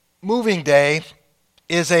Moving day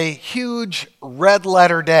is a huge red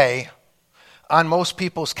letter day on most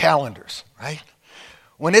people's calendars, right?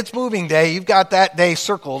 When it's moving day, you've got that day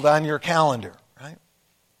circled on your calendar, right?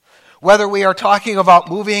 Whether we are talking about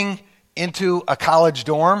moving into a college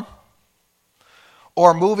dorm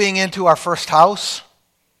or moving into our first house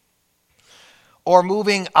or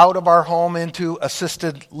moving out of our home into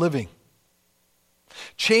assisted living,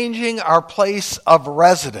 changing our place of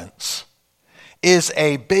residence is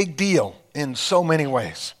a big deal in so many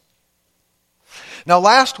ways. Now,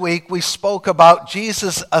 last week we spoke about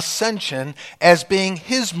Jesus' ascension as being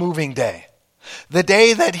his moving day, the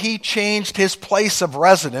day that he changed his place of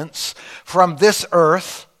residence from this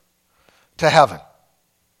earth to heaven,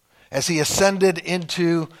 as he ascended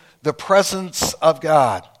into the presence of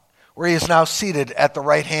God, where he is now seated at the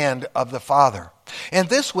right hand of the Father. And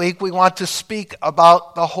this week we want to speak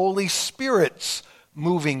about the Holy Spirit's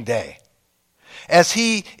moving day, as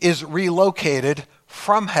he is relocated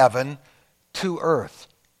from heaven to earth.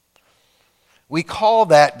 We call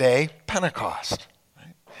that day Pentecost.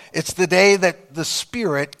 Right? It's the day that the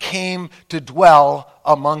Spirit came to dwell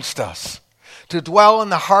amongst us, to dwell in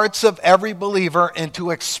the hearts of every believer and to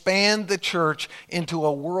expand the church into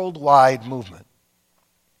a worldwide movement.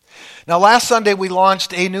 Now, last Sunday we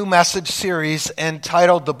launched a new message series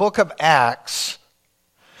entitled The Book of Acts,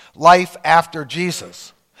 Life After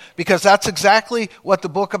Jesus, because that's exactly what the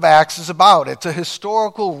book of Acts is about. It's a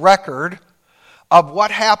historical record of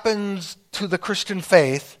what happens to the Christian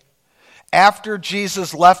faith after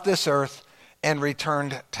Jesus left this earth and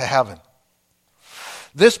returned to heaven.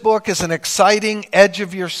 This book is an exciting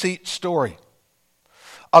edge-of-your-seat story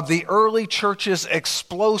of the early church's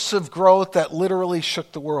explosive growth that literally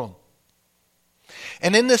shook the world.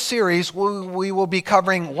 And in this series, we will be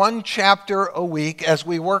covering one chapter a week as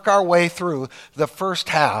we work our way through the first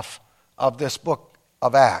half of this book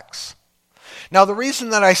of Acts. Now, the reason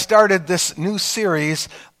that I started this new series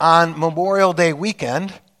on Memorial Day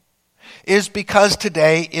weekend is because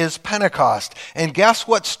today is Pentecost. And guess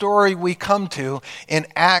what story we come to in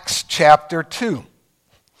Acts chapter 2?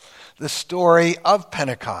 The story of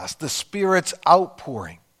Pentecost, the Spirit's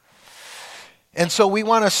outpouring. And so we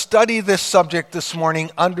want to study this subject this morning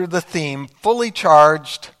under the theme, Fully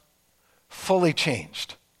Charged, Fully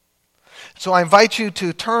Changed. So I invite you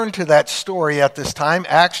to turn to that story at this time,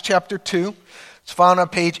 Acts chapter 2. It's found on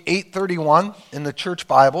page 831 in the church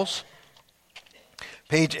Bibles,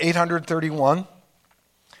 page 831.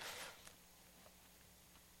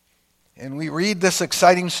 And we read this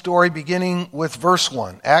exciting story beginning with verse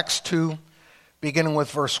 1, Acts 2, beginning with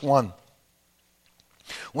verse 1.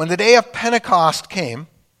 When the day of Pentecost came,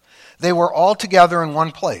 they were all together in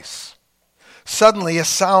one place. Suddenly a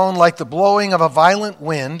sound like the blowing of a violent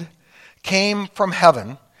wind came from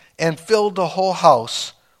heaven and filled the whole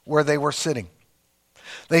house where they were sitting.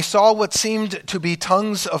 They saw what seemed to be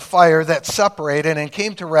tongues of fire that separated and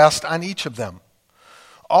came to rest on each of them.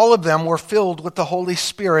 All of them were filled with the Holy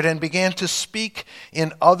Spirit and began to speak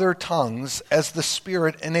in other tongues as the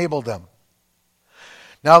Spirit enabled them.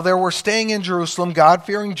 Now there were staying in Jerusalem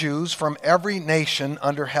God-fearing Jews from every nation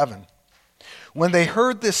under heaven. When they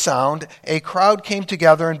heard this sound, a crowd came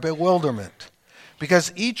together in bewilderment,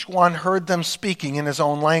 because each one heard them speaking in his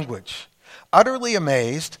own language. Utterly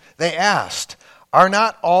amazed, they asked, "Are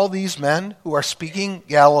not all these men who are speaking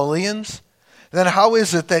Galileans? Then how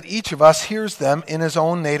is it that each of us hears them in his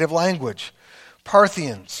own native language?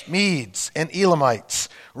 Parthians, Medes, and Elamites,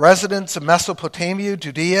 residents of Mesopotamia,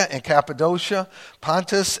 Judea and Cappadocia,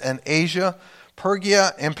 Pontus and Asia,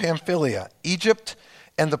 Phrygia and Pamphylia, Egypt,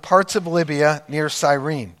 and the parts of Libya near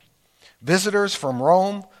Cyrene. Visitors from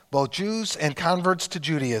Rome, both Jews and converts to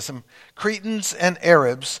Judaism, Cretans and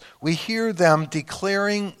Arabs, we hear them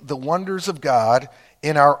declaring the wonders of God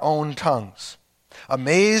in our own tongues."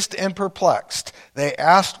 Amazed and perplexed, they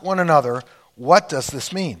asked one another, "What does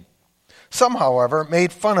this mean?" Some, however,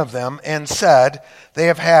 made fun of them and said, "They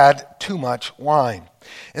have had too much wine."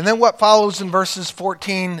 And then what follows in verses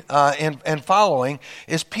 14 and following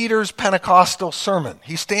is Peter's Pentecostal sermon.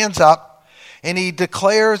 He stands up and he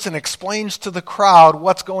declares and explains to the crowd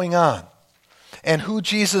what's going on and who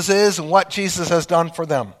Jesus is and what Jesus has done for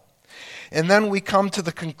them. And then we come to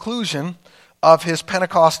the conclusion of his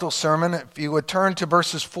Pentecostal sermon. If you would turn to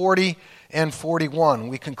verses 40 and 41,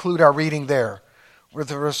 we conclude our reading there with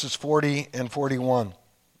verses 40 and 41.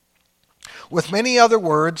 With many other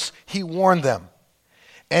words, he warned them,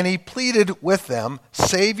 and he pleaded with them,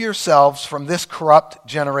 "Save yourselves from this corrupt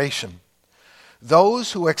generation."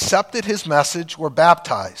 Those who accepted his message were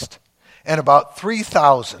baptized, and about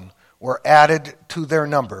 3,000 were added to their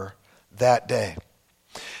number that day.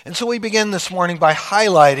 And so we begin this morning by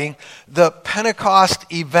highlighting the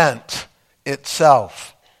Pentecost event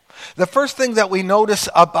itself. The first thing that we notice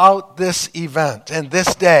about this event and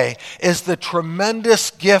this day is the tremendous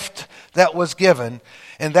gift that was given,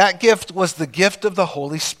 and that gift was the gift of the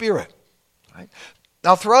Holy Spirit. Right?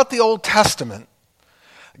 Now, throughout the Old Testament,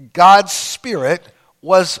 God's Spirit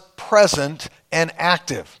was present and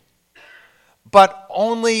active, but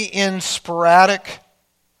only in sporadic,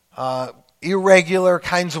 irregular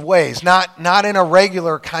kinds of ways, not in a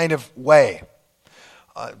regular kind of way.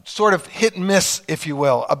 Sort of hit and miss, if you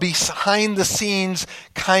will, a behind-the-scenes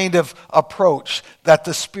kind of approach that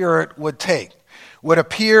the Spirit would take, would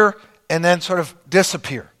appear and then sort of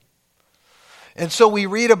disappear. And so we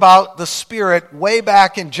read about the Spirit way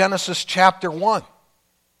back in Genesis chapter 1.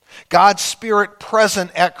 God's Spirit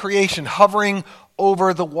present at creation, hovering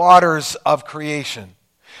over the waters of creation.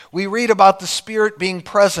 We read about the Spirit being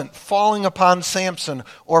present, falling upon Samson,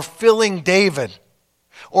 or filling David,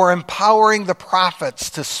 or empowering the prophets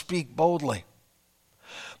to speak boldly.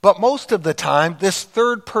 But most of the time, this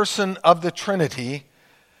third person of the Trinity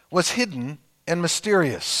was hidden and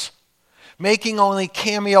mysterious, making only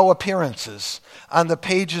cameo appearances on the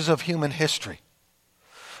pages of human history,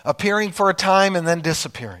 appearing for a time and then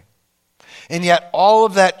disappearing. And yet all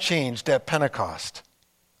of that changed at Pentecost.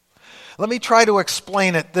 Let me try to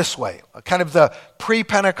explain it this way, kind of the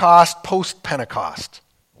pre-Pentecost, post-Pentecost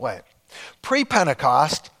way.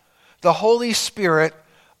 Pre-Pentecost, the Holy Spirit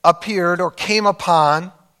appeared or came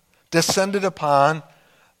upon, descended upon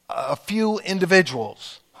a few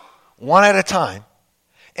individuals, one at a time,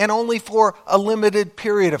 and only for a limited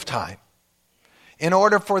period of time, in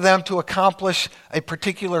order for them to accomplish a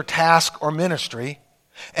particular task or ministry,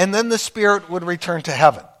 and then the Spirit would return to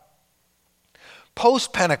heaven.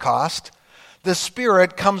 Post-Pentecost, the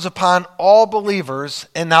Spirit comes upon all believers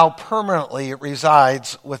and now permanently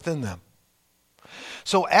resides within them.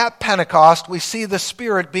 So at Pentecost, we see the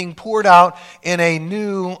Spirit being poured out in a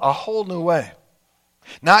whole new way.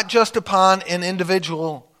 Not just upon an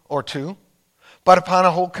individual or two, but upon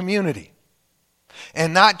a whole community.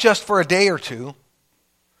 And not just for a day or two,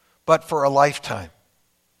 but for a lifetime.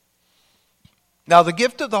 Now, the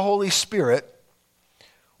gift of the Holy Spirit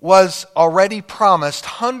was already promised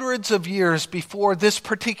hundreds of years before this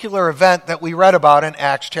particular event that we read about in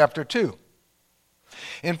Acts chapter 2.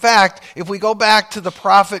 In fact, if we go back to the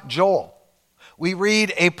prophet Joel, we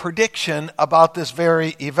read a prediction about this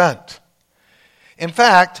very event. In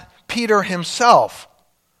fact, Peter himself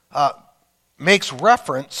makes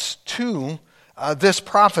reference to this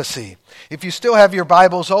prophecy. If you still have your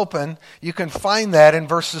Bibles open, you can find that in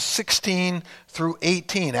verses 16 through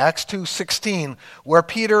 18, Acts 2:16, where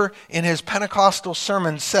Peter in his Pentecostal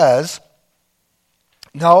sermon says,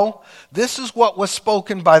 "No, this is what was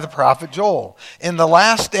spoken by the prophet Joel. In the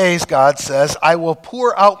last days, God says, I will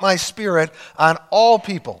pour out my Spirit on all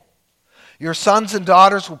people. Your sons and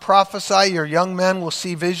daughters will prophesy, your young men will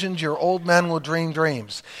see visions, your old men will dream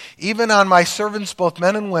dreams. Even on my servants, both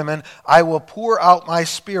men and women, I will pour out my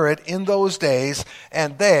Spirit in those days,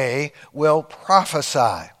 and they will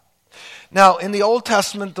prophesy." Now, in the Old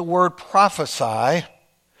Testament, the word prophesy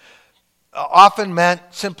often meant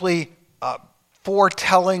simply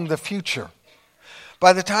foretelling the future.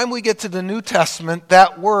 By the time we get to the New Testament,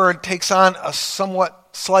 that word takes on a somewhat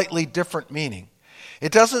slightly different meaning.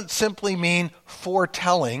 It doesn't simply mean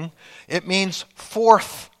foretelling, it means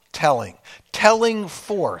forthtelling, telling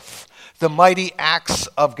forth the mighty acts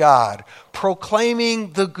of God,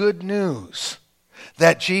 proclaiming the good news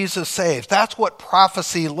that Jesus saves. That's what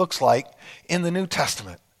prophecy looks like in the New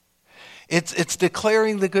Testament. It's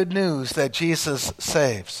declaring the good news that Jesus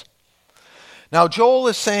saves. Now, Joel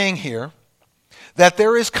is saying here that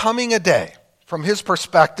there is coming a day, from his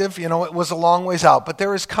perspective, it was a long ways out, but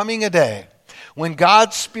there is coming a day when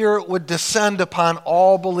God's Spirit would descend upon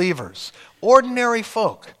all believers. Ordinary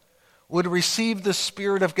folk would receive the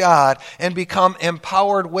Spirit of God and become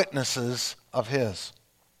empowered witnesses of His.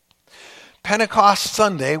 Pentecost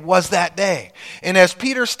Sunday was that day. And as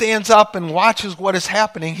Peter stands up and watches what is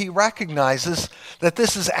happening, he recognizes that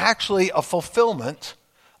this is actually a fulfillment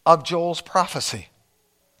of Joel's prophecy.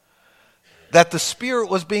 That the Spirit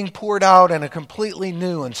was being poured out in a completely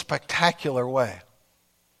new and spectacular way.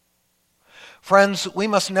 Friends, we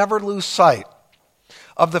must never lose sight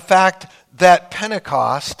of the fact that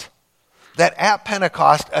at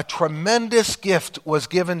Pentecost, a tremendous gift was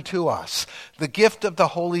given to us, the gift of the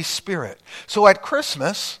Holy Spirit. So at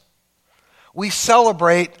Christmas, we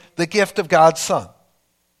celebrate the gift of God's Son.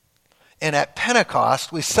 And at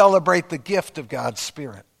Pentecost, we celebrate the gift of God's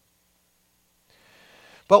Spirit.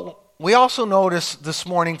 But we also notice this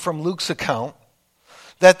morning from Luke's account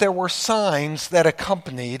that there were signs that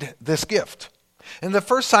accompanied this gift. And the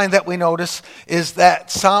first sign that we notice is that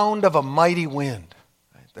sound of a mighty wind.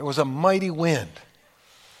 There was a mighty wind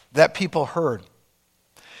that people heard.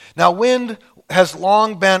 Now, wind has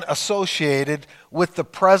long been associated with the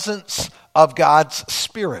presence of God's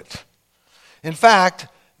Spirit. In fact,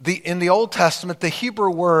 in the Old Testament, the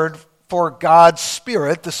Hebrew word for God's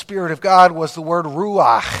Spirit, the Spirit of God, was the word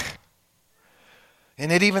ruach.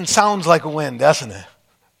 And it even sounds like a wind, doesn't it?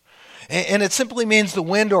 And it simply means the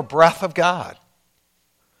wind or breath of God.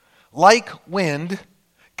 Like wind,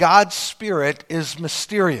 God's Spirit is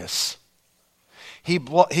mysterious. He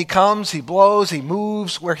comes, he blows, he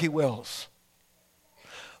moves where he wills.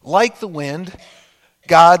 Like the wind,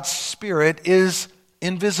 God's Spirit is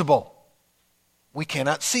invisible. We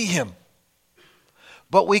cannot see him.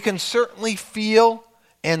 But we can certainly feel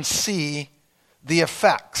and see the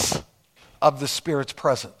effects of the Spirit's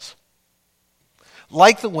presence.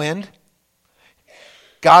 Like the wind,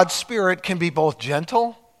 God's Spirit can be both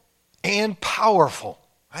gentle and powerful,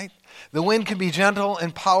 right? The wind can be gentle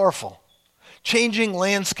and powerful, changing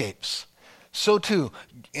landscapes. So too,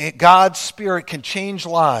 God's Spirit can change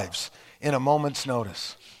lives in a moment's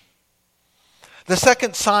notice. The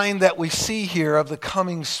second sign that we see here of the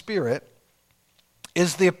coming Spirit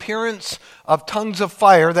is the appearance of tongues of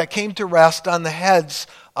fire that came to rest on the heads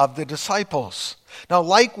of the disciples. Now,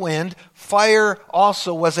 like wind, fire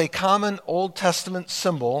also was a common Old Testament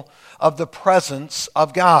symbol of the presence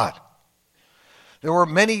of God. There were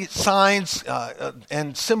many signs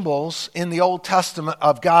and symbols in the Old Testament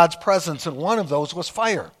of God's presence, and one of those was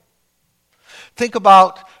fire. Think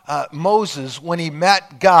about Moses when he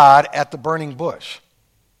met God at the burning bush.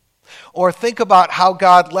 Or think about how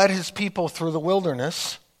God led his people through the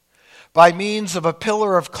wilderness by means of a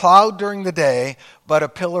pillar of cloud during the day, but a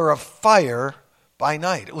pillar of fire by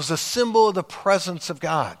night. It was a symbol of the presence of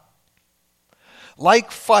God.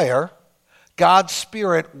 Like fire, God's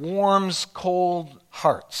Spirit warms cold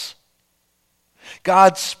hearts.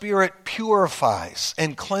 God's Spirit purifies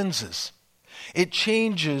and cleanses. It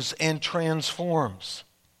changes and transforms.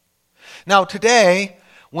 Now today,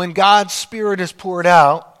 when God's Spirit is poured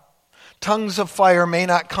out, tongues of fire may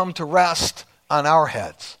not come to rest on our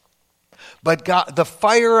heads. But the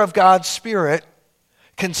fire of God's Spirit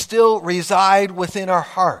can still reside within our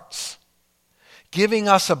hearts, giving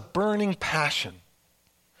us a burning passion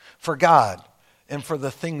for God and for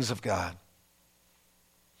the things of God.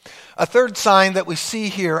 A third sign that we see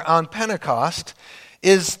here on Pentecost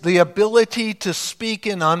is the ability to speak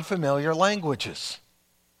in unfamiliar languages.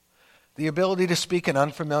 The ability to speak in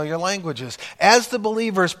unfamiliar languages. As the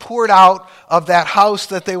believers poured out of that house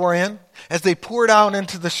that they were in, as they poured out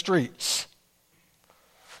into the streets,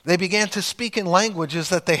 they began to speak in languages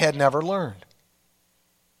that they had never learned.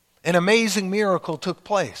 An amazing miracle took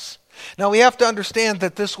place. Now we have to understand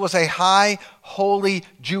that this was a high, holy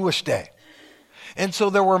Jewish day. And so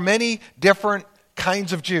there were many different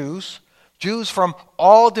kinds of Jews from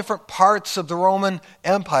all different parts of the Roman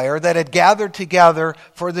Empire that had gathered together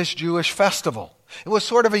for this Jewish festival. It was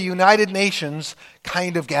sort of a United Nations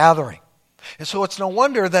kind of gathering. And so it's no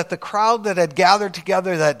wonder that the crowd that had gathered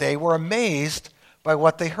together that day were amazed by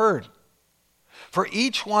what they heard. For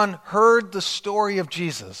each one heard the story of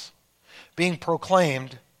Jesus being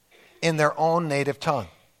proclaimed in their own native tongue.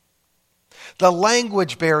 The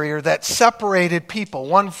language barrier that separated people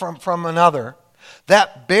one from another,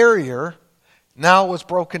 that barrier now was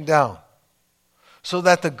broken down so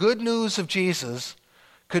that the good news of Jesus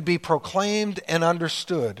could be proclaimed and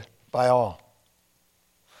understood by all.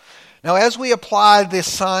 Now, as we apply these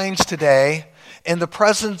signs today in the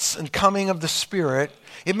presence and coming of the Spirit,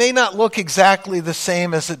 it may not look exactly the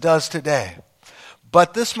same as it does today,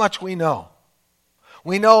 but this much we know.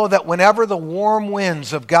 We know that whenever the warm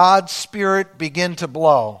winds of God's Spirit begin to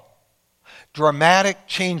blow, dramatic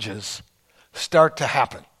changes start to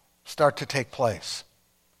happen, start to take place.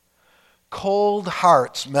 Cold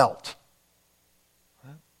hearts melt.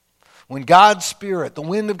 When God's Spirit, the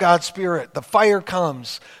wind of God's Spirit, the fire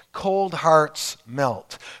comes, cold hearts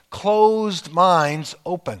melt. Closed minds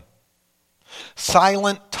open.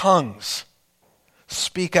 Silent tongues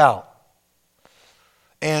speak out.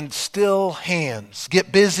 And still hands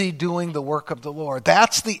get busy doing the work of the Lord.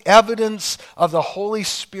 That's the evidence of the Holy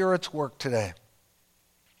Spirit's work today.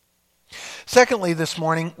 Secondly, this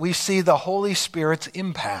morning, we see the Holy Spirit's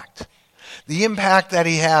impact. The impact that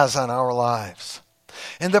he has on our lives.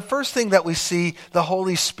 And the first thing that we see the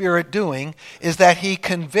Holy Spirit doing is that he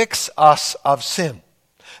convicts us of sin.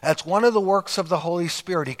 That's one of the works of the Holy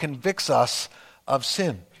Spirit. He convicts us of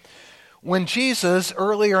sin. When Jesus,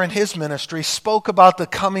 earlier in his ministry, spoke about the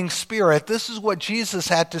coming Spirit, this is what Jesus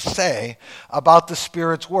had to say about the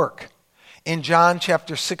Spirit's work. In John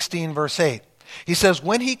chapter 16, verse 8, he says,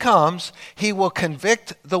 when he comes, he will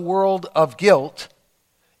convict the world of guilt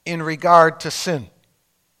in regard to sin.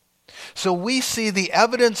 So we see the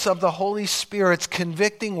evidence of the Holy Spirit's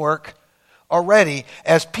convicting work already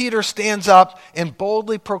as Peter stands up and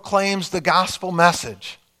boldly proclaims the gospel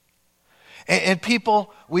message. And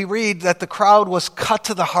people, we read that the crowd was cut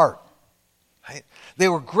to the heart. Right? They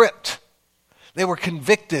were gripped. They were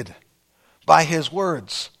convicted by his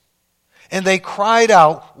words. And they cried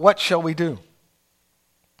out, what shall we do?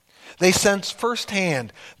 They sensed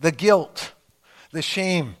firsthand the guilt, the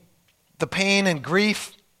shame, the pain and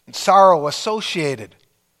grief and sorrow associated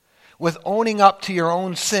with owning up to your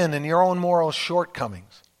own sin and your own moral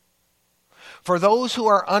shortcomings. For those who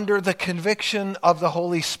are under the conviction of the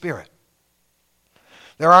Holy Spirit,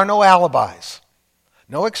 there are no alibis,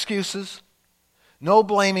 no excuses, no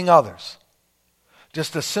blaming others.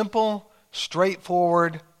 Just a simple,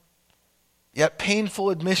 straightforward, yet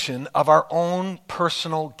painful admission of our own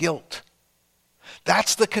personal guilt.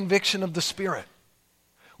 That's the conviction of the Spirit,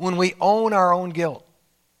 when we own our own guilt.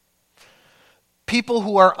 People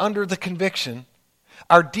who are under the conviction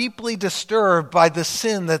are deeply disturbed by the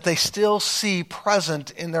sin that they still see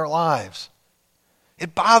present in their lives.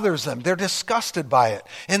 It bothers them. They're disgusted by it.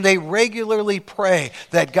 And they regularly pray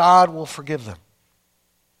that God will forgive them.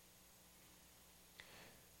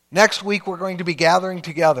 Next week, we're going to be gathering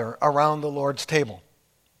together around the Lord's table.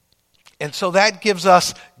 And so that gives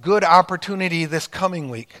us good opportunity this coming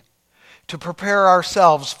week to prepare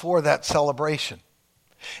ourselves for that celebration.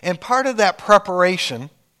 And part of that preparation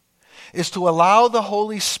is to allow the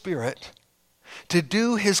Holy Spirit to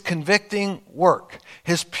do his convicting work,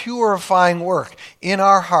 his purifying work in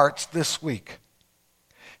our hearts this week,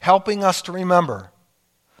 helping us to remember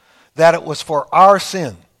that it was for our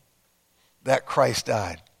sin that Christ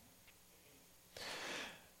died.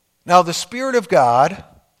 Now, the Spirit of God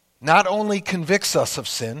not only convicts us of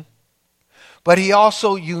sin, but he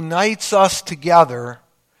also unites us together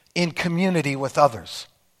in community with others.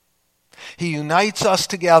 He unites us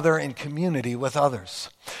together in community with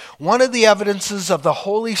others. One of the evidences of the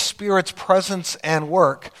Holy Spirit's presence and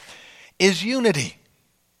work is unity.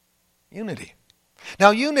 Unity.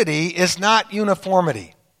 Now, unity is not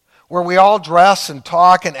uniformity, where we all dress and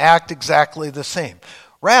talk and act exactly the same.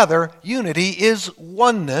 Rather, unity is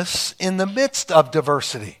oneness in the midst of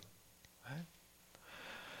diversity.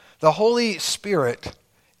 The Holy Spirit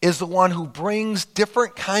is the one who brings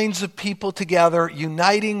different kinds of people together,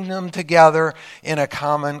 uniting them together in a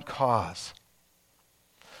common cause.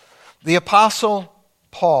 The Apostle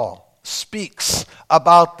Paul speaks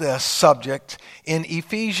about this subject in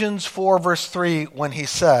Ephesians 4, verse 3, when he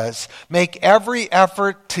says, make every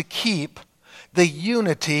effort to keep the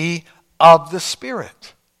unity of the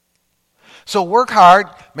Spirit. So work hard,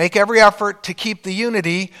 make every effort to keep the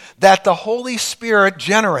unity that the Holy Spirit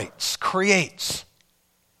generates, creates,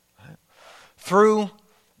 through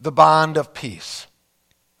the bond of peace.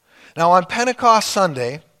 Now on Pentecost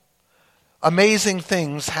Sunday, amazing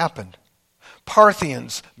things happened.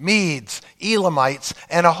 Parthians, Medes, Elamites,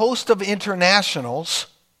 and a host of internationals,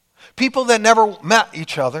 people that never met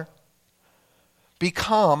each other,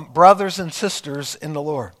 become brothers and sisters in the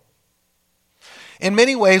Lord. In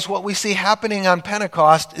many ways, what we see happening on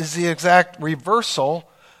Pentecost is the exact reversal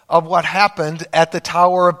of what happened at the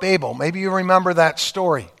Tower of Babel. Maybe you remember that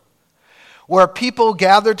story, where people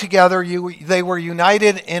gathered together, they were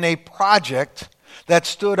united in a project that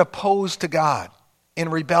stood opposed to God, in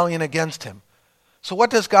rebellion against him. So what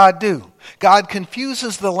does God do? God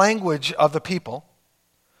confuses the language of the people,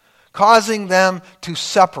 causing them to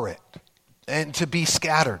separate and to be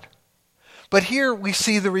scattered. But here we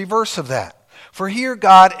see the reverse of that. For here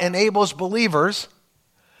God enables believers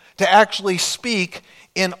to actually speak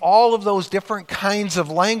in all of those different kinds of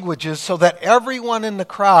languages so that everyone in the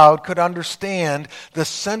crowd could understand the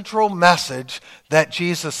central message that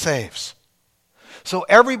Jesus saves. So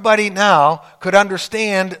everybody now could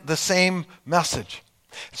understand the same message.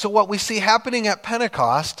 So what we see happening at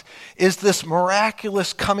Pentecost is this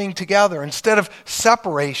miraculous coming together. Instead of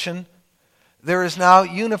separation, there is now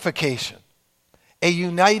unification, a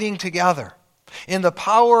uniting together. In the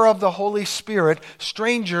power of the Holy Spirit,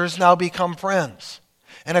 strangers now become friends,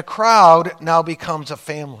 and a crowd now becomes a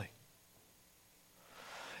family.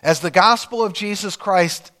 As the gospel of Jesus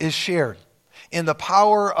Christ is shared in the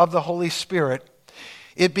power of the Holy Spirit,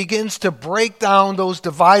 it begins to break down those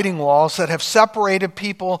dividing walls that have separated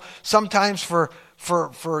people sometimes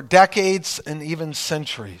for decades and even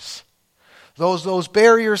centuries. Those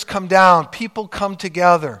barriers come down, people come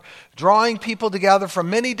together, drawing people together from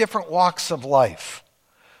many different walks of life,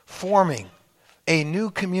 forming a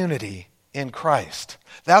new community in Christ.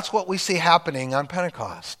 That's what we see happening on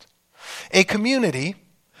Pentecost. A community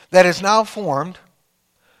that is now formed,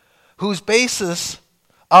 whose basis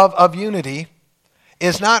of unity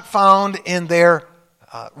is not found in their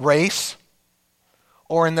race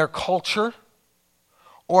or in their culture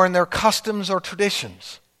or in their customs or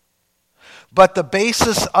traditions. But the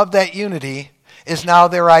basis of that unity is now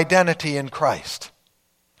their identity in Christ.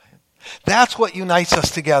 That's what unites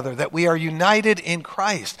us together, that we are united in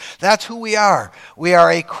Christ. That's who we are. We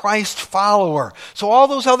are a Christ follower. So all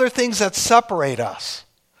those other things that separate us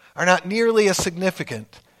are not nearly as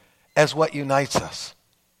significant as what unites us.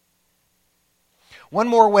 One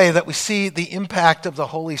more way that we see the impact of the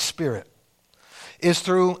Holy Spirit is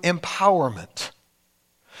through empowerment.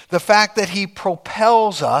 The fact that he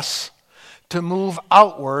propels us to move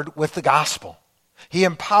outward with the gospel. He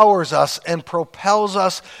empowers us and propels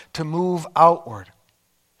us to move outward.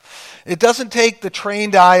 It doesn't take the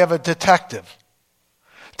trained eye of a detective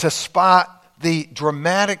to spot the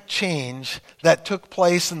dramatic change that took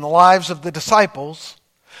place in the lives of the disciples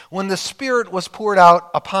when the Spirit was poured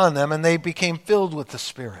out upon them and they became filled with the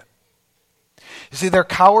Spirit. You see, their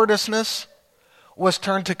cowardice was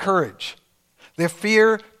turned to courage, their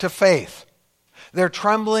fear to faith, their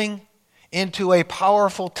trembling into a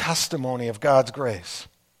powerful testimony of God's grace.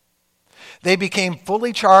 They became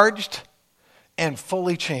fully charged and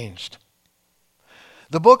fully changed.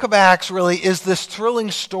 The book of Acts really is this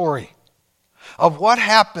thrilling story of what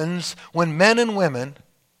happens when men and women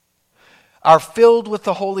are filled with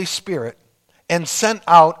the Holy Spirit and sent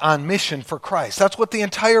out on mission for Christ. That's what the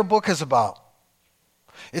entire book is about.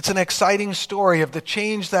 It's an exciting story of the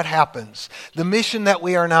change that happens, the mission that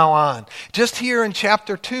we are now on. Just here in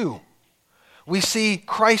chapter 2, we see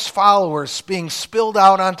Christ followers being spilled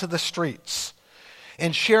out onto the streets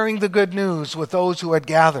and sharing the good news with those who had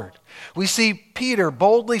gathered. We see Peter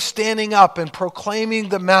boldly standing up and proclaiming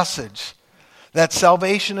the message that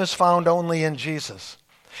salvation is found only in Jesus.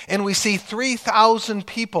 And we see 3,000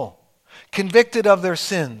 people convicted of their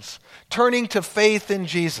sins, turning to faith in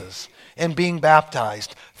Jesus and being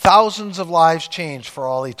baptized. Thousands of lives changed for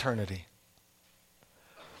all eternity.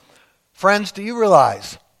 Friends, do you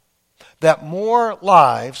realize that more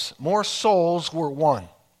lives, more souls were won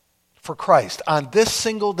for Christ on this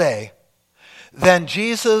single day than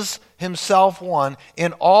Jesus himself won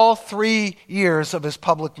in all 3 years of his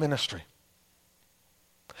public ministry?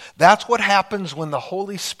 That's what happens when the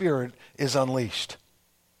Holy Spirit is unleashed.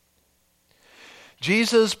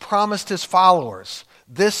 Jesus promised his followers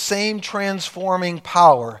this same transforming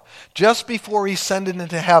power just before he ascended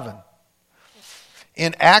into heaven.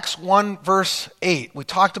 In Acts 1 verse 8, we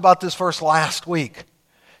talked about this verse last week.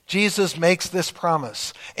 Jesus makes this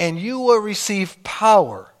promise, and you will receive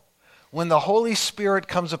power when the Holy Spirit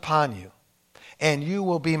comes upon you, and you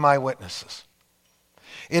will be my witnesses.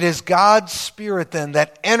 It is God's Spirit then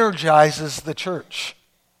that energizes the church,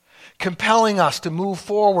 compelling us to move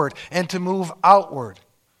forward and to move outward,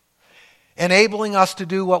 enabling us to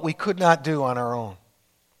do what we could not do on our own.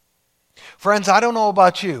 Friends, I don't know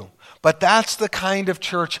about you, but that's the kind of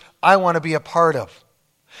church I want to be a part of.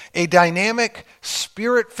 A dynamic,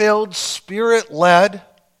 Spirit-filled, Spirit-led,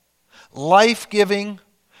 life-giving,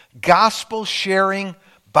 gospel-sharing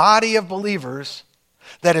body of believers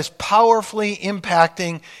that is powerfully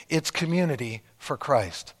impacting its community for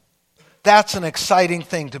Christ. That's an exciting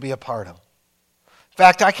thing to be a part of. In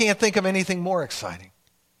fact, I can't think of anything more exciting.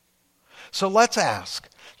 So let's ask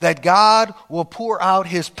that God will pour out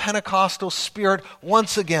his Pentecostal Spirit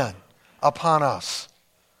once again upon us,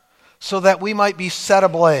 so that we might be set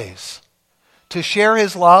ablaze to share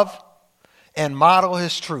his love and model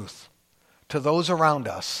his truth to those around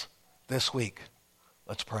us this week.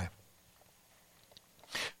 Let's pray.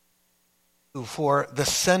 For the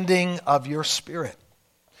sending of your Spirit.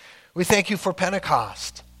 We thank you for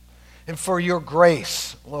Pentecost and for your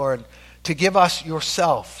grace, Lord, to give us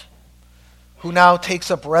yourself, who now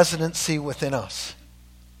takes up residency within us.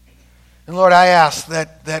 And Lord, I ask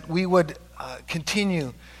that we would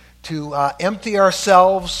continue to empty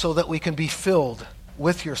ourselves so that we can be filled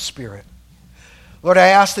with your Spirit. Lord, I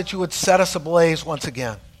ask that you would set us ablaze once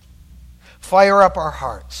again. Fire up our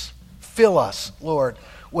hearts. Fill us, Lord,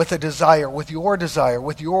 with a desire, with your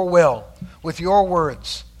will, with your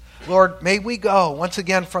words. Lord, may we go once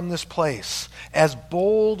again from this place as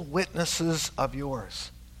bold witnesses of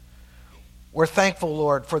yours. We're thankful,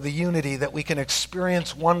 Lord, for the unity that we can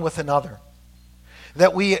experience one with another.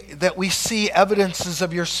 That we see evidences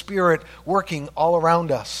of your Spirit working all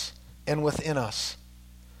around us and within us.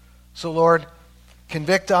 So, Lord,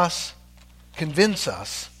 convict us, convince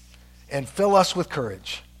us, and fill us with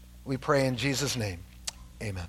courage. We pray in Jesus' name. Amen.